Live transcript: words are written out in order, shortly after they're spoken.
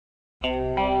Welcome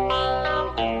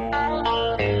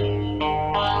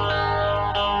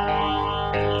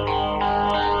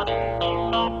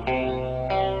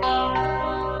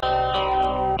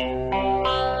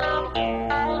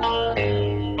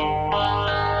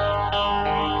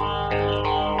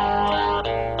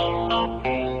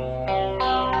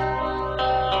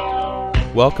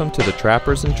to the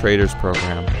Trappers and Traders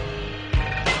program.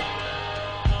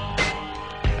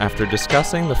 After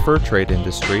discussing the fur trade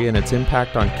industry and its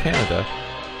impact on Canada,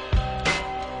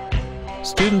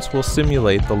 students will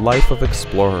simulate the life of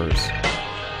explorers.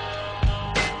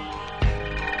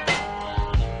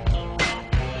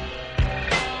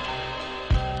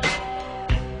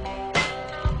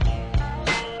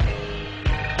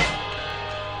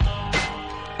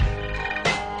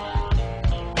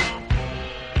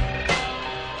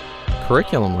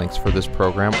 Curriculum links for this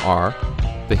program are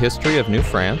the history of New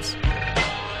France,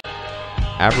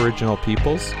 Aboriginal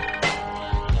peoples,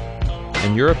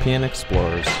 and European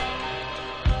explorers.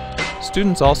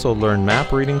 Students also learn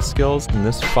map reading skills in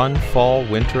this fun fall,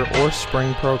 winter, or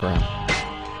spring program.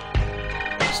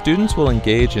 Students will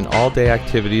engage in all-day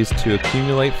activities to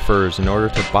accumulate furs in order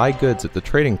to buy goods at the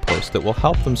trading post that will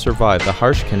help them survive the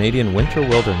harsh Canadian winter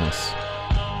wilderness.